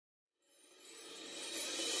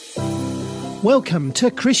Welcome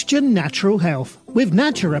to Christian Natural Health with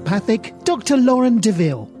naturopathic Dr. Lauren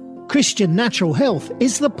DeVille. Christian Natural Health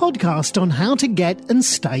is the podcast on how to get and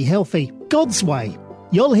stay healthy, God's way.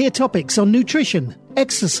 You'll hear topics on nutrition,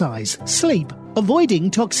 exercise, sleep,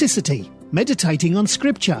 avoiding toxicity, meditating on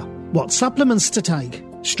scripture, what supplements to take,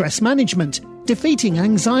 stress management, defeating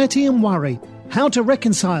anxiety and worry, how to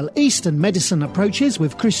reconcile Eastern medicine approaches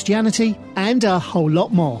with Christianity, and a whole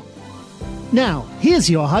lot more. Now, here's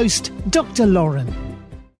your host, Dr. Lauren.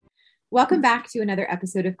 Welcome back to another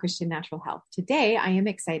episode of Christian Natural Health. Today, I am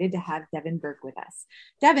excited to have Devin Burke with us.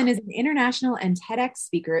 Devin is an international and TEDx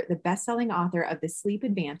speaker, the best-selling author of The Sleep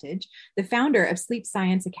Advantage, the founder of Sleep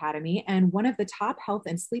Science Academy, and one of the top health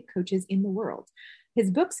and sleep coaches in the world.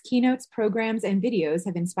 His books, keynotes, programs, and videos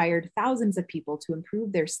have inspired thousands of people to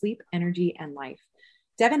improve their sleep, energy, and life.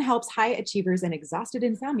 Devin helps high achievers and exhausted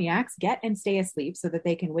insomniacs get and stay asleep so that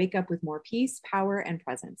they can wake up with more peace, power, and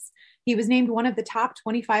presence. He was named one of the top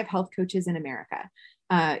 25 health coaches in America.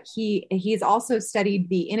 He has also studied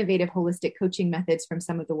the innovative holistic coaching methods from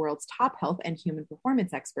some of the world's top health and human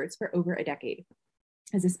performance experts for over a decade.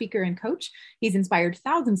 As a speaker and coach, he's inspired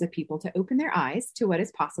thousands of people to open their eyes to what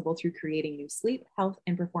is possible through creating new sleep, health,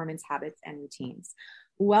 and performance habits and routines.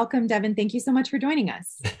 Welcome, Devin. Thank you so much for joining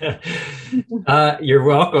us. You're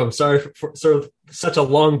welcome. Sorry for sort of such a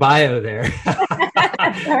long bio there. All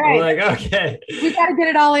right. I'm like, okay. We got to get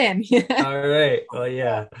it all in. All right. Well,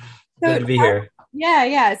 yeah. Glad to be here.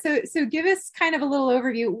 Yeah. So give us kind of a little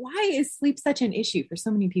overview. Why is sleep such an issue for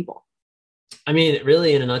so many people? I mean,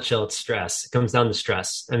 really, in a nutshell, it's stress. It comes down to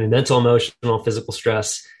stress. I mean, mental, emotional, physical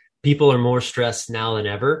stress. People are more stressed now than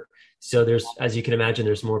ever. So there's, as you can imagine,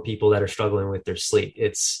 there's more people that are struggling with their sleep.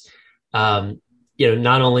 It's, not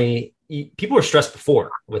only people were stressed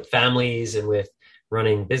before with families and with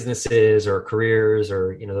running businesses or careers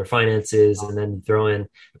or, their finances, and then you throw in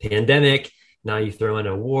a pandemic. Now you throw in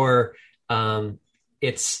a war.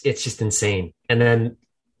 It's just insane. And then,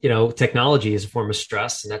 technology is a form of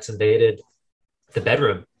stress, and that's invaded the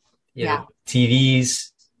bedroom, TVs,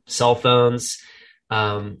 cell phones.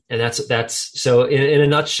 And that's so in a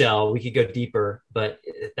nutshell, we could go deeper, but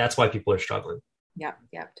that's why people are struggling. Yep.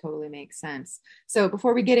 Totally makes sense. So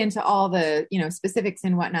before we get into all the, specifics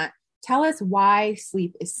and whatnot, tell us why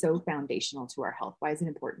sleep is so foundational to our health. Why is it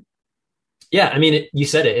important? Yeah. I mean, you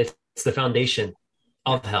said it, it's the foundation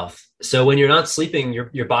of health. So when you're not sleeping,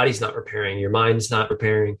 your body's not repairing, your mind's not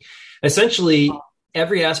repairing. Essentially,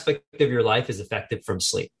 every aspect of your life is affected from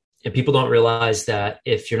sleep. And people don't realize that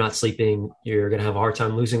if you're not sleeping, you're going to have a hard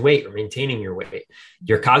time losing weight or maintaining your weight.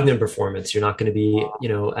 Your cognitive performance, you're not going to be,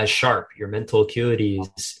 as sharp. Your mental acuity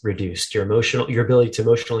is reduced. Your ability to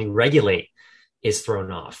emotionally regulate is thrown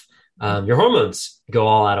off. Your hormones go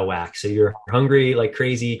all out of whack. So you're hungry like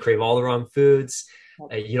crazy, crave all the wrong foods.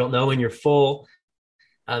 You don't know when you're full.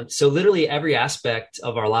 So literally every aspect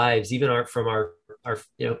of our lives, even from our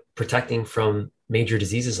protecting from major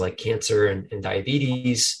diseases like cancer and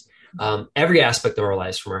diabetes, every aspect of our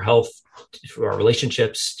lives, from our health to our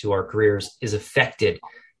relationships to our careers, is affected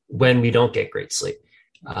when we don't get great sleep.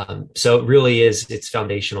 So it really it's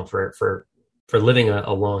foundational for living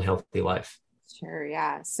a long, healthy life. Sure.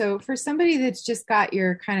 Yeah. So for somebody that's just got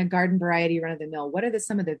your kind of garden variety run of the mill, what are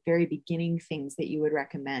some of the very beginning things that you would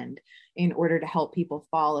recommend in order to help people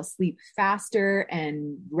fall asleep faster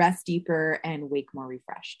and rest deeper and wake more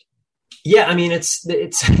refreshed? Yeah. I mean, it's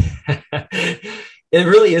it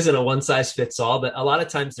really isn't a one size fits all, but a lot of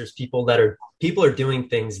times there's people are doing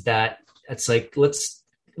things that it's like, let's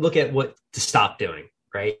look at what to stop doing.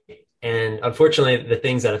 Right. And unfortunately, the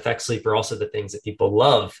things that affect sleep are also the things that people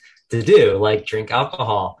love to do, like drink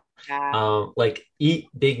alcohol, like eat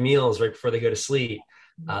big meals right before they go to sleep,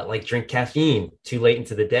 like drink caffeine too late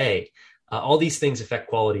into the day. All these things affect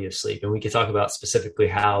quality of sleep. And we could talk about specifically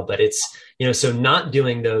how, but it's, so not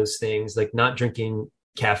doing those things, like not drinking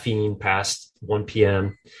caffeine past 1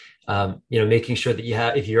 p.m., making sure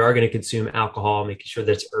that if you are going to consume alcohol, making sure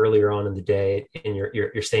that it's earlier on in the day and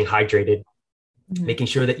you're staying hydrated, making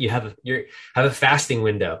sure that you have a fasting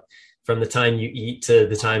window from the time you eat to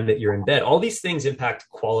the time that you're in bed. All these things impact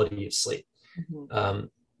quality of sleep. And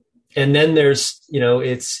then there's,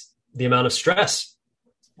 it's the amount of stress.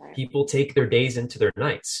 People take their days into their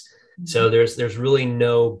nights. So there's really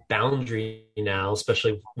no boundary now,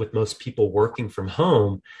 especially with most people working from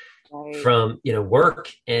home, from,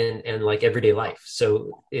 work and like everyday life.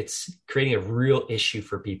 So it's creating a real issue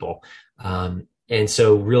for people. And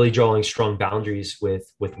so really drawing strong boundaries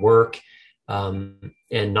with work and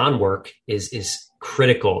non-work is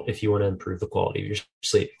critical if you want to improve the quality of your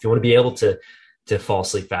sleep, if you want to be able to fall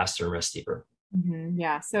asleep faster and rest deeper.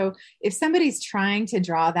 Yeah. So if somebody's trying to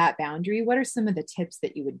draw that boundary, what are some of the tips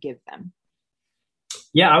that you would give them?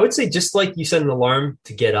 Yeah, I would say just like you set an alarm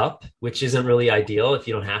to get up, which isn't really ideal if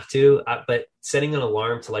you don't have to, but setting an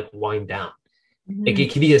alarm to like wind down.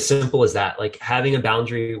 It can be as simple as that, like having a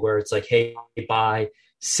boundary where it's like, hey, by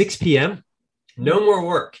 6 p.m., no more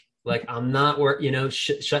work. Like I'm not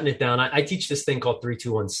shutting it down. I teach this thing called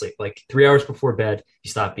 3-2-1 sleep. Like 3 hours before bed,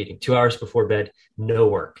 you stop eating. 2 hours before bed, no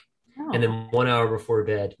work. Oh. And then 1 hour before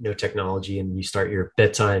bed, no technology. And you start your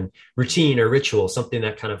bedtime routine or ritual, something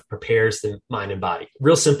that kind of prepares the mind and body.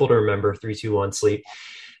 Real simple to remember, 3-2-1 sleep.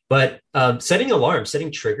 But setting alarms,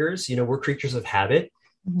 setting triggers, we're creatures of habit.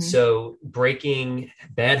 So breaking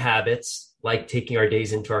bad habits, like taking our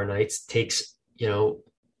days into our nights, takes, a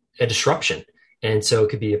disruption. And so it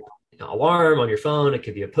could be an alarm on your phone. It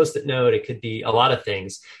could be a Post-it note. It could be a lot of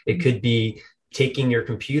things. It could be taking your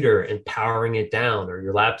computer and powering it down, or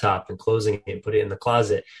your laptop and closing it and put it in the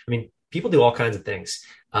closet. I mean, people do all kinds of things.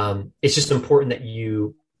 It's just important that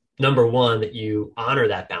you, number one, that you honor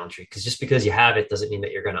that boundary, because just because you have it doesn't mean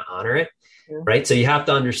that you're going to honor it. Right. So you have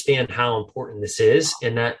to understand how important this is.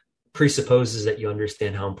 And that presupposes that you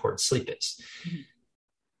understand how important sleep is.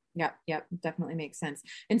 Yep. Definitely makes sense.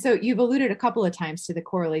 And so you've alluded a couple of times to the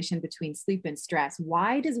correlation between sleep and stress.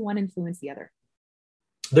 Why does one influence the other?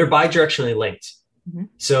 They're bidirectionally linked.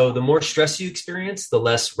 So the more stress you experience, the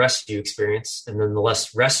less rest you experience. And then the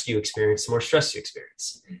less rest you experience, the more stress you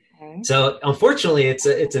experience. Okay. So unfortunately, it's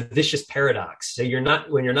a vicious paradox. So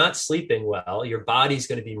when you're not sleeping well, your body's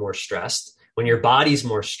going to be more stressed. When your body's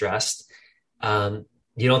more stressed, you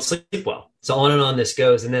don't sleep well. So on and on this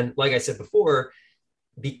goes. And then, like I said before,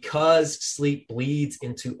 because sleep bleeds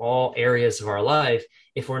into all areas of our life,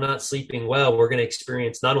 if we're not sleeping well, we're going to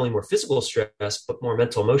experience not only more physical stress, but more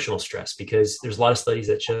mental, emotional stress, because there's a lot of studies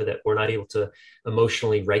that show that we're not able to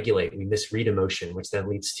emotionally regulate. We misread emotion, which then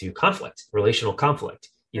leads to conflict, relational conflict,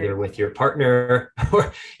 either with your partner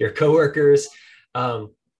or your coworkers,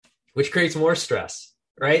 which creates more stress,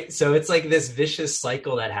 right? So it's like this vicious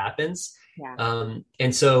cycle that happens. Yeah.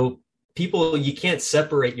 And so you can't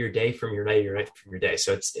separate your day from your night, your night from your day.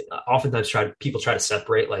 So it's oftentimes people try to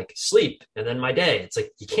separate like sleep and then my day. It's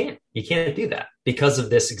like, you can't do that because of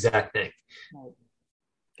this exact thing. Right.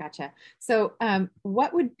 Gotcha. So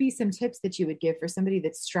what would be some tips that you would give for somebody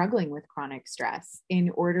that's struggling with chronic stress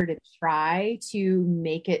in order to try to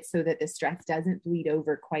make it so that the stress doesn't bleed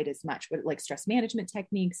over quite as much? What, like stress management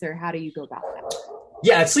techniques, or how do you go about that?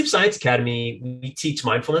 Yeah. At Sleep Science Academy, we teach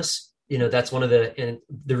mindfulness. That's one of and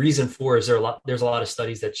the reason for is there's a lot of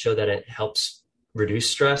studies that show that it helps reduce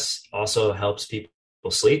stress, also helps people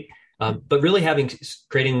sleep. But really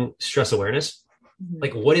creating stress awareness,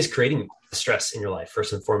 like what is creating the stress in your life,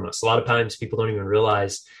 first and foremost. A lot of times people don't even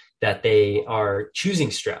realize that they are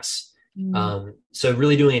choosing stress. So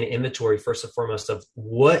really doing an inventory, first and foremost, of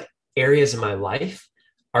what areas in my life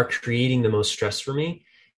are creating the most stress for me.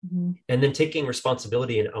 And then taking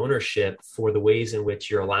responsibility and ownership for the ways in which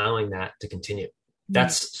you're allowing that to continue.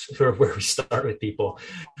 That's sort of where we start with people.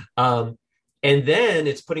 And then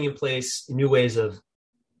it's putting in place new ways of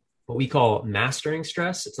what we call mastering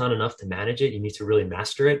stress. It's not enough to manage it. You need to really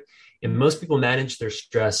master it. And most people manage their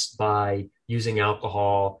stress by using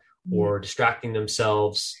alcohol or distracting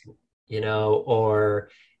themselves, or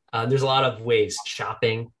there's a lot of ways,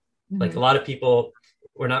 shopping. Like a lot of people,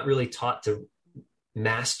 we're not really taught to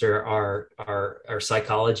master our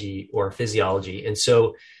psychology or physiology. And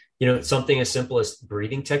so, something as simple as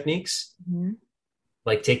breathing techniques,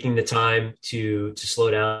 like taking the time to slow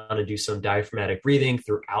down and do some diaphragmatic breathing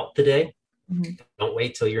throughout the day. Don't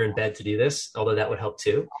wait till you're in bed to do this, although that would help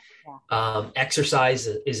too. Exercise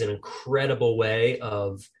is an incredible way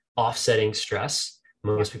of offsetting stress.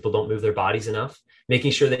 Most people don't move their bodies enough.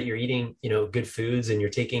 Making sure that you're eating, good foods, and you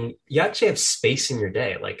actually have space in your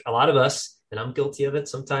day. Like a lot of us, and I'm guilty of it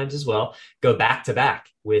sometimes as well, go back to back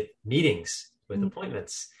with meetings, with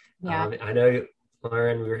appointments. Yeah. I know,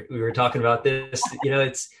 Lauren, we were talking about this,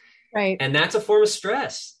 it's right. And that's a form of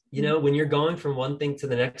stress, when you're going from one thing to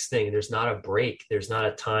the next thing, and there's not a break, there's not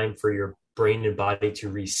a time for your brain and body to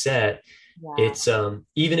reset. Yeah. It's,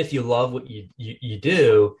 even if you love what you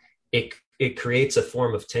do, it creates a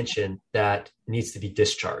form of tension that needs to be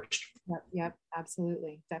discharged. Yep,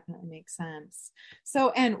 absolutely. Definitely makes sense. So,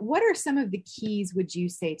 and what are some of the keys, would you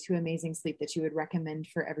say, to amazing sleep that you would recommend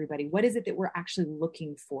for everybody? What is it that we're actually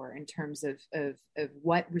looking for in terms of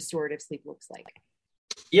what restorative sleep looks like?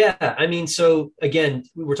 Yeah. I mean, so again,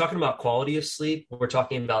 we're talking about quality of sleep. We're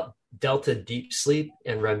talking about delta deep sleep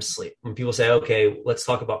and REM sleep. When people say, okay, let's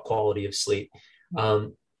talk about quality of sleep.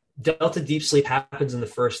 Delta deep sleep happens in the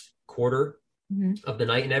first quarter of the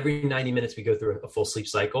night. And every 90 minutes, we go through a full sleep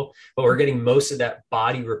cycle, but we're getting most of that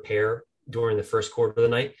body repair during the first quarter of the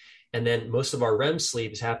night. And then most of our REM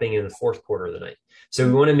sleep is happening in the fourth quarter of the night. So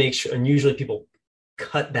we want to make sure, and usually people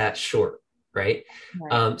cut that short, right?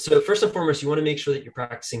 So first and foremost, you want to make sure that you're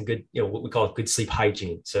practicing good, what we call good sleep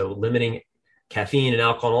hygiene. So limiting caffeine and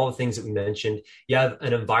alcohol and all the things that we mentioned. You have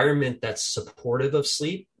an environment that's supportive of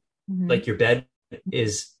sleep, like your bed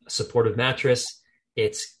is a supportive mattress.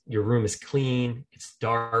 Your room is clean, it's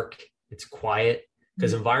dark, it's quiet,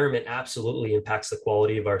 because environment absolutely impacts the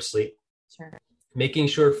quality of our sleep. Sure. Making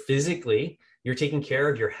sure physically you're taking care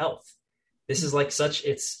of your health. This is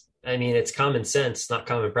it's common sense, not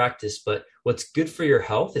common practice, but what's good for your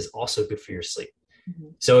health is also good for your sleep.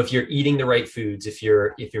 So if you're eating the right foods, if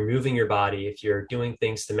you're moving your body, if you're doing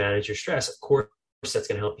things to manage your stress, of course, that's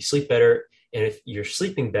going to help you sleep better. And if you're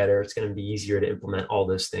sleeping better, it's going to be easier to implement all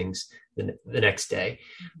those things the next day.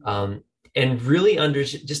 And really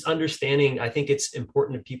just understanding, I think it's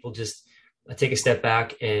important that people just take a step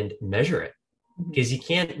back and measure it, because you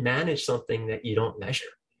can't manage something that you don't measure.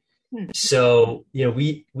 So,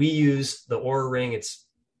 we use the Oura Ring. It's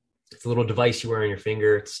a little device you wear on your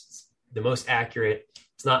finger. It's the most accurate.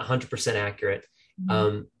 It's not 100% accurate.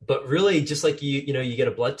 But really, just like you get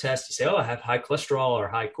a blood test, you say, oh, I have high cholesterol or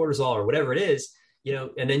high cortisol or whatever it is,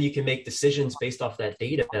 and then you can make decisions based off that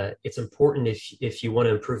data. It's important if you want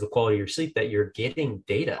to improve the quality of your sleep, that you're getting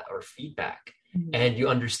data or feedback and you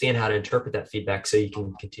understand how to interpret that feedback so you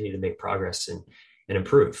can continue to make progress and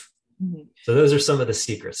improve. So those are some of the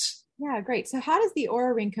secrets. Yeah, great. So how does the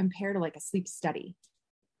Oura Ring compare to like a sleep study?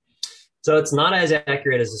 So it's not as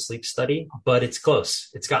accurate as a sleep study, but it's close.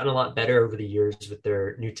 It's gotten a lot better over the years with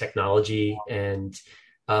their new technology. And,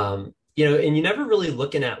 and you're never really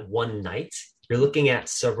looking at one night. You're looking at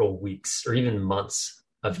several weeks or even months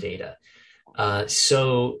of data.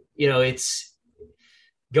 So it's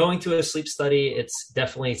going to a sleep study.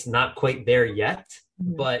 It's not quite there yet,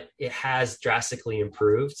 but it has drastically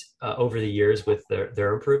improved over the years with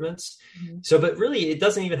their improvements. So, but really, it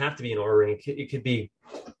doesn't even have to be an Oura Ring. It could be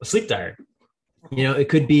a sleep diary. It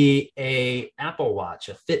could be a Apple Watch,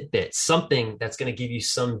 a Fitbit, something that's going to give you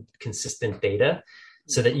some consistent data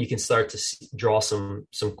so that you can start to draw some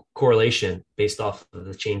correlation based off of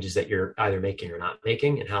the changes that you're either making or not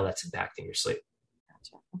making and how that's impacting your sleep.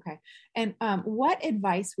 Gotcha. Okay. And what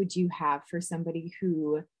advice would you have for somebody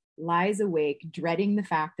who lies awake dreading the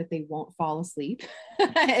fact that they won't fall asleep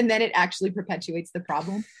and then it actually perpetuates the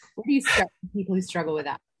problem? What do you say to people who struggle with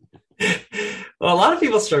that? Well, a lot of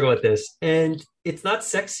people struggle with this, and it's not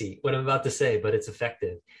sexy what I'm about to say, but it's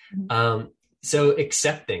effective. So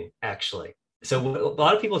accepting, actually. So a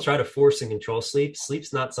lot of people try to force and control sleep.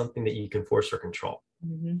 Sleep's not something that you can force or control.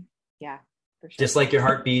 Yeah, for sure. Just like your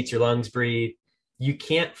heart beats, your lungs breathe, you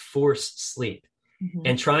can't force sleep.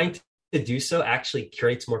 And trying to do so actually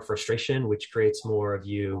creates more frustration, which creates more of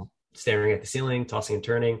you staring at the ceiling, tossing and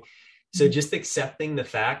turning. So just accepting the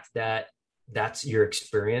fact that that's your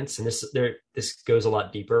experience. And this goes a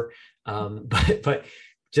lot deeper. But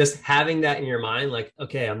just having that in your mind, like,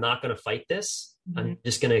 okay, I'm not going to fight this. I'm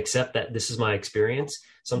just going to accept that this is my experience.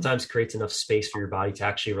 Sometimes creates enough space for your body to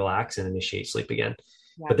actually relax and initiate sleep again.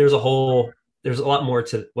 Yeah. But there's a lot more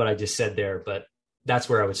to what I just said there, but that's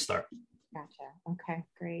where I would start. Gotcha. Okay,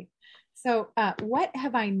 great. So what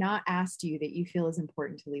have I not asked you that you feel is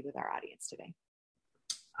important to leave with our audience today?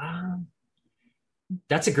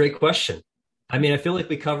 That's a great question. I mean, I feel like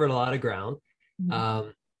we covered a lot of ground.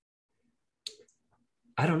 I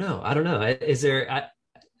don't know. Is there,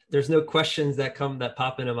 there's no questions that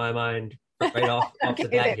pop into my mind right off the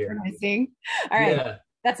bat here. All right. Yeah.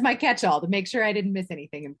 That's my catch-all to make sure I didn't miss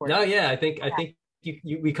anything important. No, yeah. I think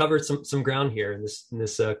we covered some ground here in this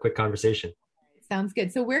quick conversation. Sounds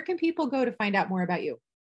good. So where can people go to find out more about you?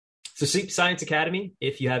 So Sleep Science Academy,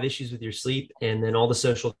 if you have issues with your sleep, and then all the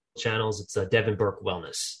social channels, it's Devin Burke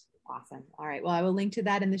Wellness. Awesome. All right. Well, I will link to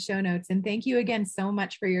that in the show notes. And thank you again so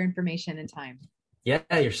much for your information and time. Yeah,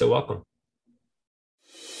 you're so welcome.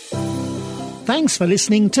 Thanks for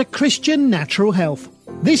listening to Christian Natural Health.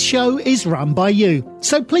 This show is run by you,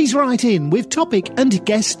 so please write in with topic and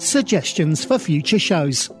guest suggestions for future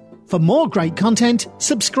shows. For more great content,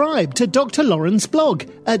 subscribe to Dr. Lauren's blog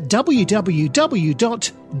at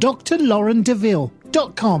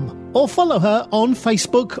www.drlaurendeville.com or follow her on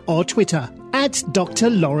Facebook or Twitter at Dr.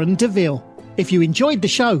 Lauren Deville. If you enjoyed the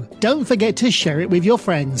show, don't forget to share it with your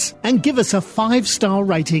friends and give us a 5-star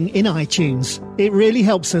rating in iTunes. It really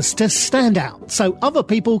helps us to stand out so other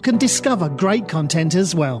people can discover great content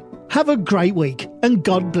as well. Have a great week and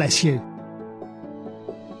God bless you.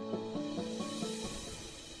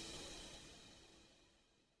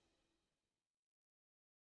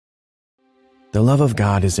 The love of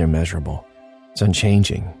God is immeasurable. It's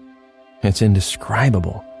unchanging. It's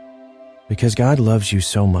indescribable. Because God loves you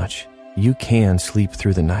so much, you can sleep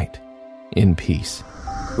through the night in peace.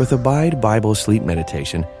 With Abide Bible Sleep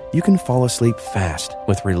Meditation, you can fall asleep fast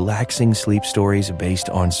with relaxing sleep stories based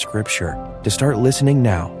on Scripture. To start listening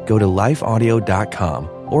now, go to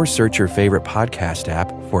lifeaudio.com or search your favorite podcast app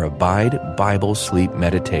for Abide Bible Sleep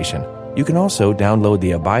Meditation. You can also download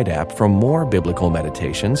the Abide app for more biblical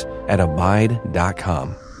meditations at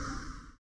abide.com.